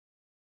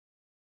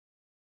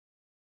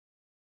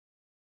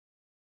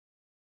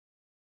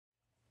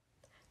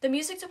The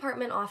music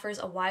department offers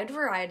a wide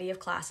variety of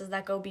classes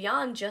that go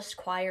beyond just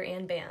choir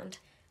and band.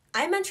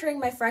 I'm entering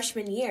my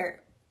freshman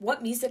year.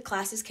 What music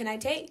classes can I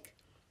take?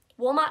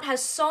 Wilmot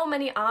has so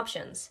many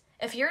options.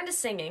 If you're into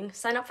singing,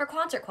 sign up for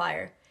concert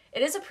choir.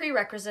 It is a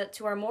prerequisite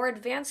to our more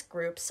advanced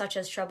groups such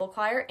as treble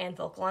choir and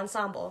vocal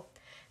ensemble.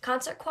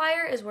 Concert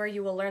choir is where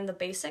you will learn the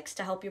basics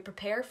to help you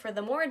prepare for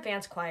the more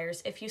advanced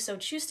choirs if you so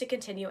choose to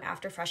continue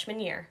after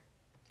freshman year.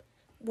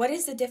 What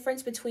is the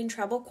difference between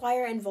treble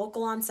choir and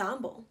vocal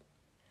ensemble?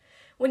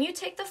 When you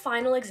take the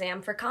final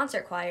exam for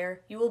concert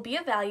choir, you will be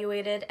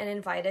evaluated and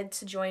invited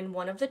to join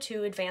one of the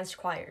two advanced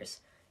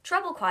choirs.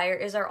 Treble choir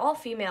is our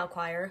all-female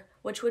choir,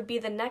 which would be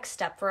the next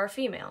step for our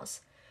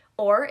females.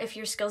 Or, if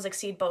your skills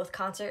exceed both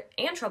concert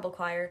and treble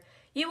choir,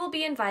 you will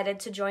be invited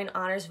to join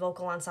Honors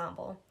Vocal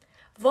Ensemble.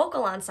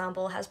 Vocal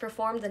Ensemble has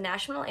performed the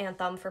national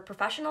anthem for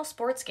professional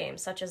sports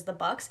games such as the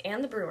Bucks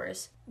and the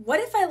Brewers. What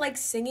if I like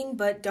singing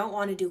but don't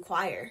want to do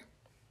choir?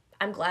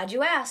 I'm glad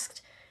you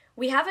asked.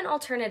 We have an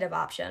alternative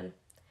option.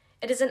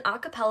 It is an a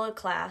cappella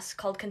class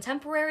called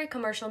Contemporary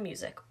Commercial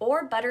Music,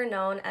 or better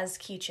known as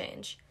Key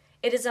Change.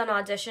 It is an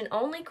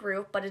audition-only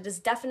group, but it is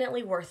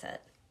definitely worth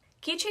it.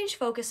 Key Change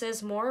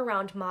focuses more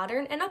around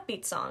modern and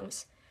upbeat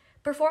songs.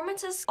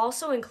 Performances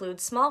also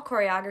include small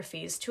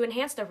choreographies to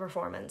enhance their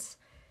performance.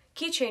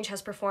 Key Change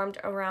has performed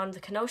around the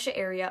Kenosha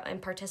area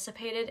and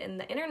participated in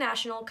the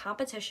international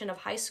competition of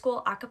high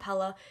school a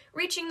cappella,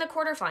 reaching the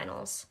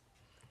quarterfinals.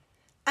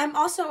 I'm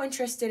also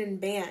interested in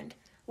band.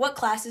 What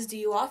classes do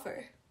you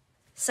offer?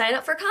 Sign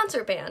up for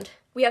concert band.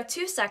 We have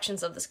 2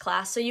 sections of this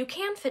class, so you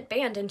can fit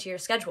band into your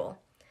schedule.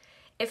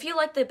 If you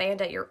like the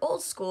band at your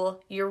old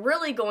school, you're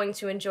really going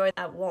to enjoy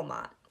at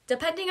Wilmot.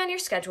 Depending on your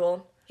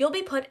schedule, you'll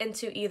be put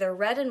into either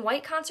red and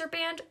white concert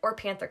band or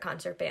Panther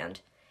concert band.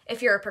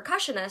 If you're a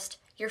percussionist,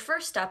 your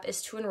first step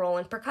is to enroll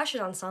in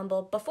percussion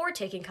ensemble before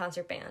taking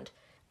concert band.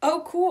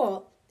 Oh,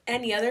 cool.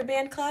 Any other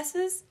band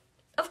classes?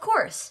 Of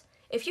course.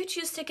 If you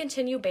choose to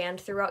continue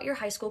band throughout your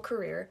high school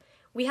career,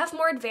 we have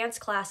more advanced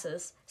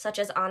classes, such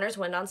as Honors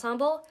Wind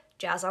Ensemble,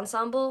 Jazz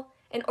Ensemble,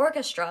 and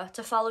Orchestra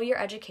to follow your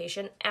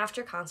education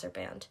after concert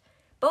band.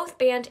 Both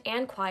band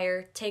and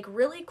choir take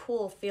really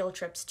cool field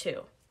trips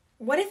too.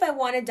 What if I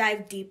want to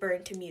dive deeper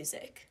into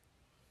music?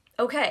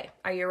 Okay,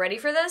 are you ready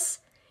for this?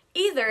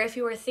 Either if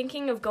you are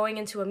thinking of going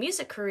into a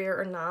music career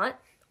or not,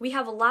 we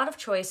have a lot of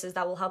choices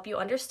that will help you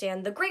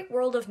understand the great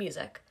world of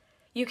music.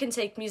 You can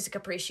take music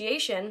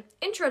appreciation,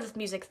 intro to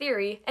music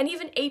theory, and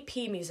even AP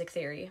music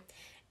theory.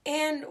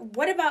 And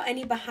what about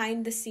any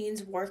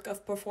behind-the-scenes work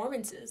of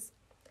performances?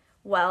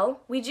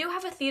 Well, we do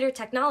have a theater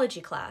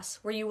technology class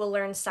where you will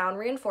learn sound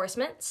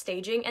reinforcement,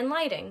 staging, and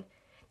lighting.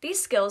 These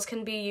skills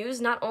can be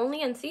used not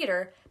only in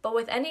theater, but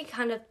with any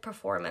kind of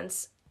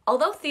performance.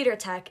 Although theater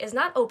tech is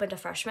not open to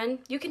freshmen,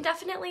 you can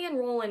definitely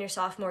enroll in your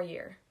sophomore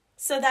year.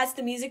 So that's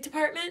the music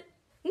department?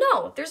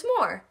 No, there's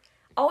more.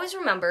 Always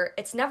remember,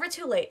 it's never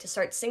too late to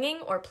start singing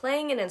or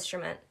playing an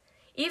instrument.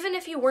 Even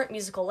if you weren't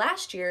musical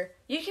last year,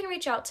 you can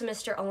reach out to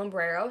Mr.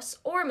 Olambreros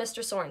or Mr.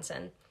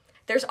 Sorensen.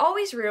 There's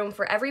always room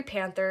for every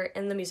Panther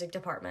in the music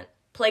department.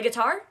 Play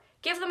guitar?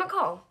 Give them a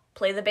call.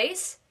 Play the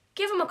bass?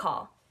 Give them a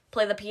call.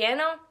 Play the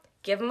piano?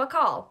 Give them a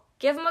call.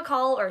 Give them a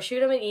call or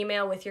shoot them an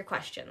email with your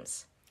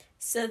questions.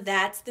 So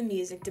that's the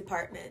music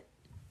department.